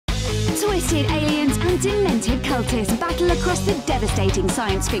Twisted aliens and demented cultists battle across the devastating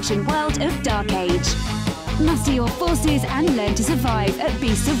science fiction world of Dark Age. Muster your forces and learn to survive at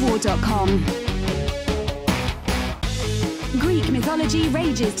beastsofwar.com. Greek mythology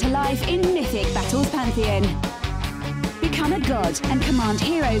rages to life in mythic battles pantheon. Become a god and command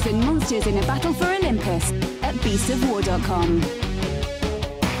heroes and monsters in a battle for Olympus at beastsofwar.com.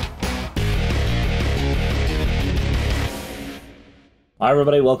 Hi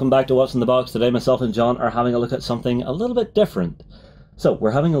everybody, welcome back to What's in the Box. Today myself and John are having a look at something a little bit different. So, we're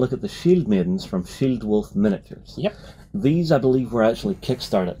having a look at the Shieldmaidens from Shieldwolf Miniatures. Yep. These, I believe, were actually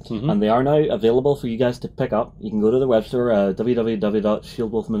kickstarted, and they are now available for you guys to pick up. You can go to their website,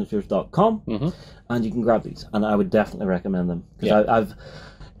 www.shieldwolfminiatures.com, and you can grab these, and I would definitely recommend them. Because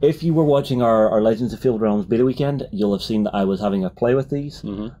if you were watching our Legends of Field Realms beta weekend, you'll have seen that I was having a play with these.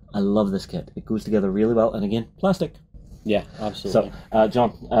 I love this kit. It goes together really well, and again, plastic. Yeah, absolutely. So,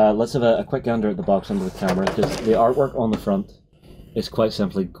 John, let's have a quick gander at the box under the camera, because the artwork on the front is quite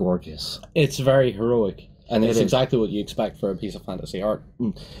simply gorgeous. It's very heroic, and it's exactly what you expect for a piece of fantasy art.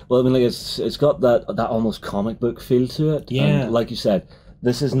 Well, I mean, like, it's got that almost comic book feel to it. Yeah. And like you said,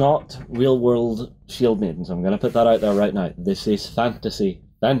 this is not real-world Shieldmaidens. I'm going to put that out there right now. This is fantasy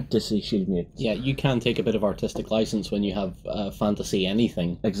Shieldmaidens. Yeah, you can take a bit of artistic license when you have fantasy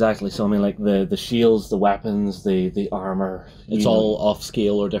anything. Exactly. So I mean, like the shields, the weapons, the armor. It's all off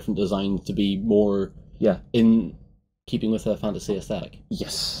scale or different designs to be more in keeping with a fantasy aesthetic.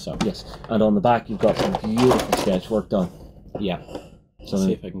 Yes. So yes, and on the back you've got some beautiful sketch work done. Yeah. So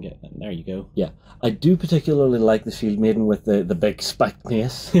see if I can get that. There you go. Yeah, I do particularly like the Shieldmaiden with the big spiked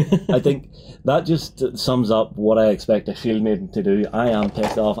mace. I think that just sums up what I expect a Shieldmaiden to do. I am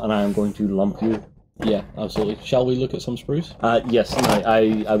pissed off and I am going to lump you. Yeah, absolutely. Shall we look at some sprues? Yes,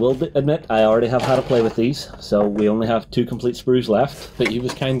 I will admit I already have had a play with these, so we only have 2 complete sprues left. But he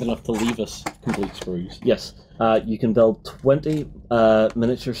was kind enough to leave us complete sprues. Yes, you can build 20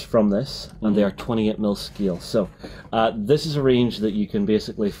 miniatures from this, and they are 28mm scale. So this is a range that you can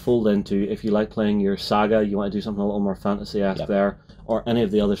basically fold into if you like playing your saga, you want to do something a little more fantasy-esque there, or any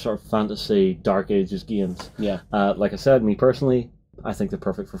of the other sort of fantasy Dark Ages games. Yeah. Like I said, me personally, I think they're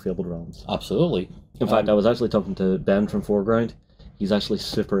perfect for Fabled Realms. Absolutely. In fact, I was actually talking to Ben from Foreground. He's actually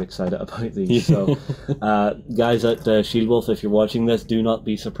super excited about these. So, guys at Shieldwolf, if you're watching this, do not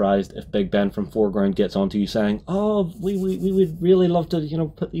be surprised if Big Ben from Foreground gets onto you saying, "Oh, we would really love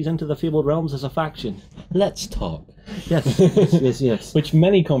to, put these into the Fabled Realms as a faction. Let's talk." Yes, yes. Which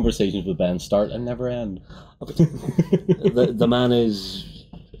many conversations with Ben start and never end. The man is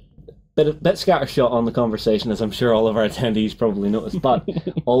bit scattershot on the conversation, as I'm sure all of our attendees probably noticed, but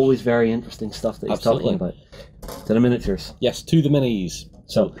always very interesting stuff that he's talking about. To the miniatures. Yes, to the minis.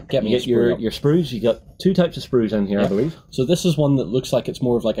 So get your sprues. You got 2 types of sprues in here, I believe. So this is one that looks like it's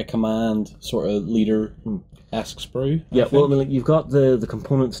more of like a command sort of leader-esque sprue. Yeah, well, I mean, like, you've got the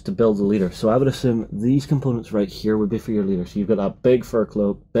components to build the leader. So I would assume these components right here would be for your leader. So you've got that big fur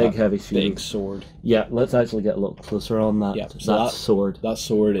cloak, big heavy shield, big sword. Yeah, let's actually get a little closer on that. Yeah, so that sword. That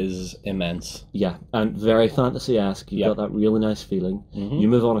sword is immense. Yeah, and very fantasy-esque. You've got that really nice feeling. You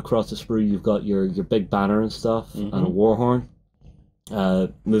move on across the sprue, you've got your big banner and stuff, and a war horn.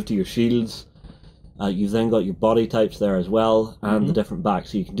 Move to your shields. You've then got your body types there as well, and the different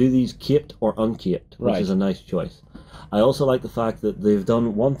backs. So you can do these caped or uncaped, which is a nice choice. I also like the fact that they've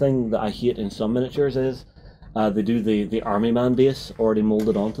done one thing that I hate in some miniatures is they do the army man base already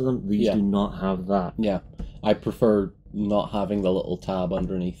molded onto them. These do not have that. Yeah, I prefer not having the little tab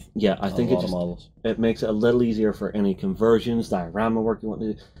underneath. Yeah, I think it makes it a little easier for any conversions, diorama work you want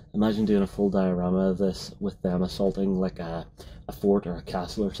to do. Imagine doing a full diorama of this with them assaulting like a fort or a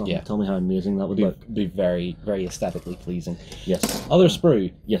castle or something. Tell me how amazing that would look. Be very, very aesthetically pleasing. Yes. Other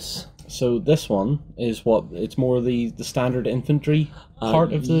sprue. Yes. So this one is what? It's more the standard infantry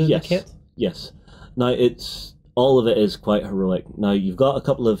part of the kit? Yes. Now, all of it is quite heroic. Now, you've got a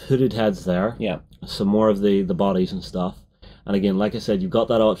couple of hooded heads there. Yeah. Some more of the bodies and stuff. And again, like I said, you've got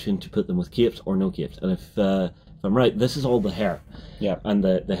that option to put them with capes or no capes. And if I'm right, this is all the hair. Yeah. And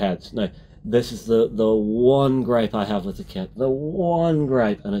the heads. Now, this is the one gripe I have with the kit. The one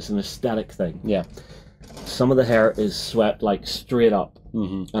gripe, and it's an aesthetic thing. Yeah. Some of the hair is swept like straight up.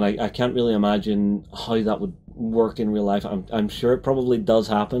 And I can't really imagine how that would work in real life. I'm sure it probably does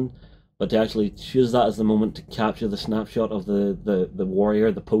happen. But to actually choose that as the moment to capture the snapshot of the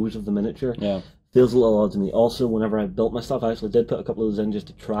warrior, the pose of the miniature, feels a little odd to me. Also, whenever I built my stuff, I actually did put a couple of those in just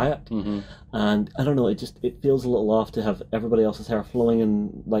to try it. And I don't know, it feels a little off to have everybody else's hair flowing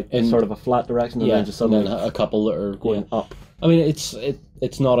in sort of a flat direction, and then just suddenly a couple that are going up. I mean,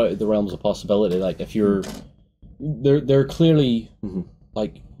 it's not out of the realms of possibility. Like if you're, they're clearly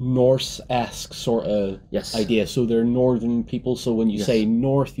like Norse-esque sort of idea. So they're northern people. So when you say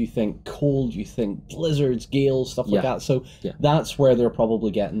north, you think cold, you think blizzards, gales, stuff like that. So that's where they're probably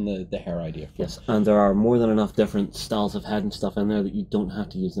getting the hair idea from. Yes, and there are more than enough different styles of head and stuff in there that you don't have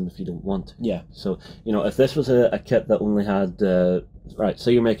to use them if you don't want to. Yeah. So, you know, if this was a kit that only had, right, so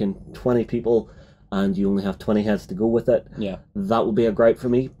you're making 20 people, and you only have 20 heads to go with it, that would be a gripe for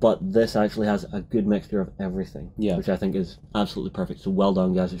me, but this actually has a good mixture of everything, which I think is absolutely perfect. So well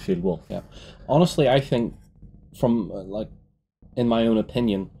done, guys, at Shieldwolf. Yeah. Honestly, I think, from, like, in my own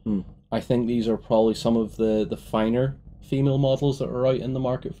opinion, I think these are probably some of the finer female models that are out in the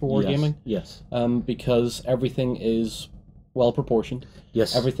market for wargaming. Yes. Because everything is well proportioned.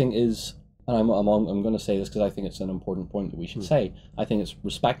 Yes. Everything is, and I'm going to say this because I think it's an important point that we should say, I think it's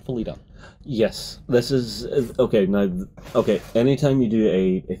respectfully done. Yes, this is okay. Now, anytime you do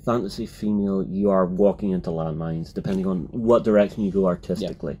a fantasy female, you are walking into landmines, depending on what direction you go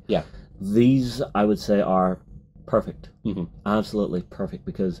artistically. Yeah. These, I would say, are perfect. Absolutely perfect,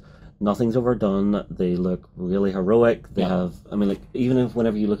 because nothing's overdone. They look really heroic. They have, I mean, like, even if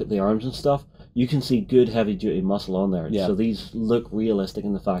whenever you look at the arms and stuff, you can see good heavy duty muscle on there. So these look realistic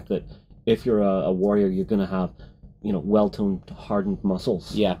in the fact that if you're a warrior, you're going to have, you know, well-toned, hardened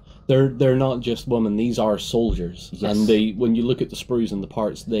muscles. Yeah, they're not just women; these are soldiers, and when you look at the sprues and the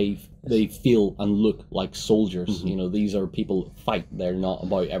parts, they feel and look like soldiers. You know, these are people that fight. They're not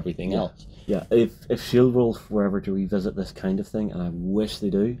about everything else. Yeah, if Shieldwolf were ever to revisit this kind of thing, and I wish they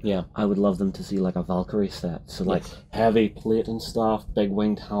do, I would love them to see like a Valkyrie set. So like heavy plate and stuff, big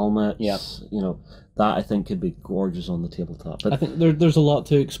winged helmets. You know, that I think could be gorgeous on the tabletop. But I think there's a lot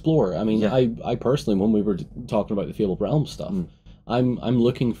to explore. I mean, I personally, when we were talking about the Fabled Realms stuff, I'm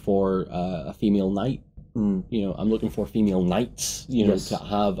looking for a female knight. You know, I'm looking for female knights. You know, to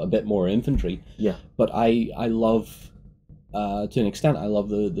have a bit more infantry. Yeah. But I love. To an extent, I love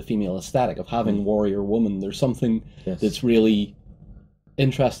the female aesthetic of having warrior woman. There's something that's really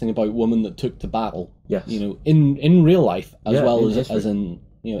interesting about women that took to battle. Yes. You know, in real life as well as in,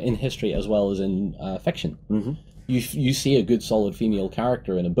 you know, in history as well as in fiction. You see a good solid female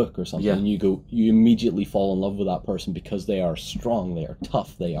character in a book or something, and you immediately fall in love with that person because they are strong, they are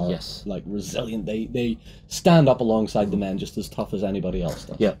tough, they are like resilient. They stand up alongside the men just as tough as anybody else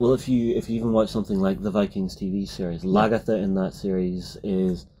does. Yeah, well, if you even watch something like the Vikings TV series, Lagatha in that series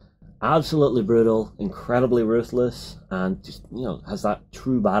is absolutely brutal, incredibly ruthless, and just, you know, has that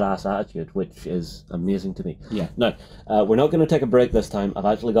true badass attitude, which is amazing to me. Yeah. Now, we're not going to take a break this time. I've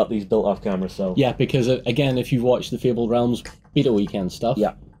actually got these built off camera, so... Yeah, because, again, if you've watched the Fabled Realms beta weekend stuff,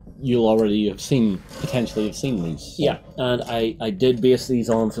 you'll already potentially have seen these. So. Yeah, and I did base these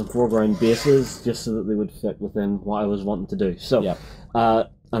on some foreground bases, just so that they would fit within what I was wanting to do. So, and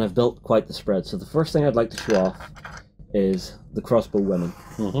I've built quite the spread. So the first thing I'd like to show off is the crossbow women.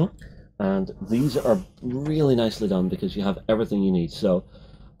 And these are really nicely done because you have everything you need. So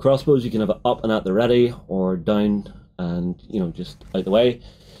crossbows, you can have it up and at the ready, or down and, you know, just out the way.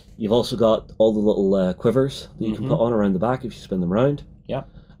 You've also got all the little quivers that you can put on around the back if you spin them around. Yeah.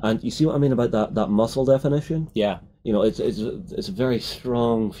 And you see what I mean about that muscle definition? Yeah. You know, it's a very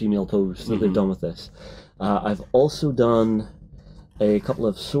strong female pose that they've done with this. I've also done a couple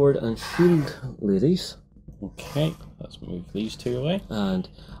of sword and shield ladies. Okay, let's move these two away. And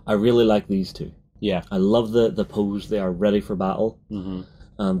I really like these two. Yeah. I love the pose. They are ready for battle.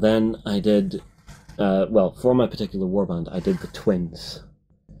 And then I did, well, for my particular warband, I did the twins.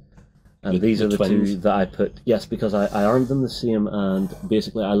 And these are the two that I put, yes, because I armed them the same, and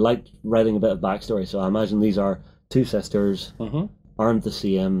basically I liked writing a bit of backstory, so I imagine these are two sisters, armed the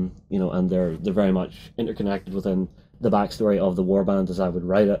same, you know, and they're very much interconnected within the backstory of the warband as I would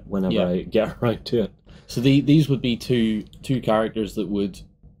write it whenever I get around to it. So these would be two characters that would,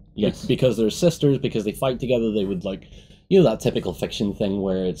 because they're sisters, because they fight together, they would, like, you know, that typical fiction thing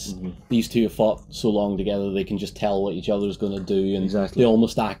where it's these two have fought so long together they can just tell what each other's going to do, and they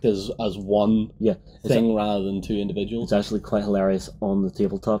almost act as one thing rather than two individuals. It's actually quite hilarious on the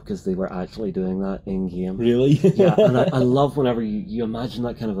tabletop because they were actually doing that in game. Really? Yeah, and I love whenever you imagine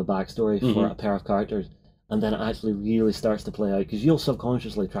that kind of a backstory for a pair of characters, and then it actually really starts to play out, because you'll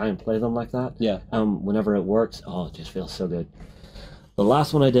subconsciously try and play them like that. Yeah. Whenever it works, oh, it just feels so good. The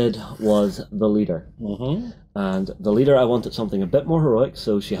last one I did was the leader. And the leader, I wanted something a bit more heroic,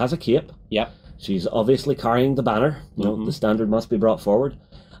 so she has a cape. Yep. She's obviously carrying the banner, you know, the standard must be brought forward,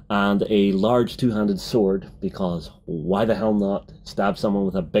 and a large two-handed sword, because why the hell not stab someone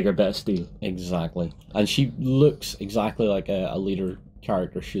with a bigger bit of steel? Exactly. And she looks exactly like a leader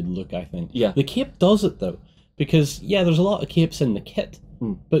character should look, I think. Yeah. The cape does it, though, because, yeah, there's a lot of capes in the kit,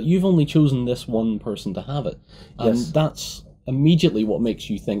 but you've only chosen this one person to have it. And that's immediately what makes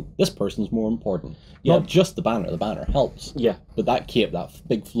you think this person's more important. Not just the banner helps. Yeah. But that cape, that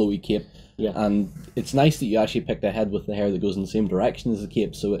big flowy cape. Yeah. And it's nice that you actually picked a head with the hair that goes in the same direction as the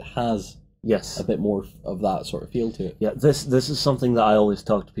cape, so it has a bit more of that sort of feel to it. Yeah, this is something that I always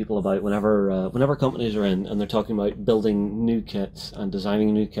talk to people about whenever companies are in and they're talking about building new kits and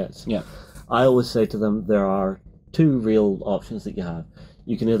designing new kits. Yeah. I always say to them there are two real options that you have.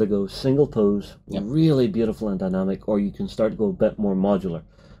 You can either go single pose, really beautiful and dynamic, or you can start to go a bit more modular.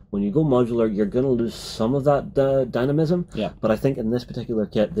 When you go modular, you're going to lose some of that dynamism. Yeah. But I think in this particular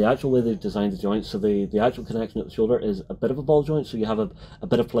kit, the actual way they've designed the joints, so the actual connection at the shoulder is a bit of a ball joint, so you have a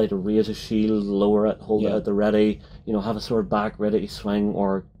bit of play to raise a shield, lower it, hold it at the ready, have a sword back ready to swing,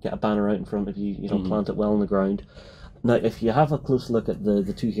 or get a banner out in front of you, plant it well on the ground. Now, if you have a close look at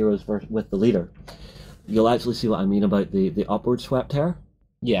the two heroes with the leader, you'll actually see what I mean about the upward swept hair.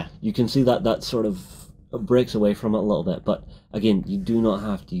 Yeah. You can see that sort of breaks away from it a little bit, but again, you do not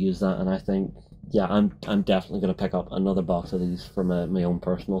have to use that, and I think, I'm definitely going to pick up another box of these for my own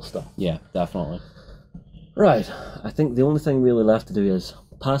personal stuff. Yeah, definitely. Right, I think the only thing really left to do is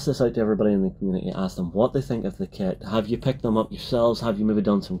pass this out to everybody in the community, ask them what they think of the kit. Have you picked them up yourselves? Have you maybe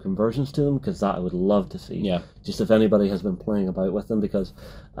done some conversions to them? Because that I would love to see. Yeah. Just if anybody has been playing about with them, because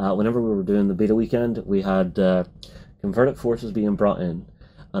whenever we were doing the beta weekend, we had converted forces being brought in,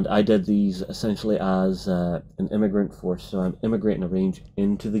 and I did these essentially as an immigrant force, so I'm immigrating a range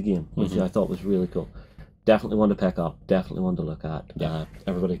into the game, which I thought was really cool. Definitely one to pick up, definitely one to look at. Yeah.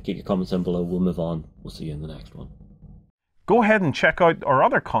 Everybody, get your comments in below, we'll move on. We'll see you in the next one. Go ahead and check out our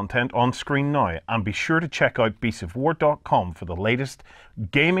other content on screen now, and be sure to check out beastsofwar.com for the latest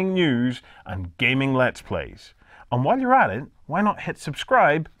gaming news and gaming Let's Plays. And while you're at it, why not hit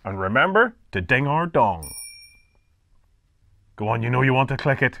subscribe, and remember to ding our dong. Go on, you know you want to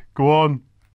click it. Go on.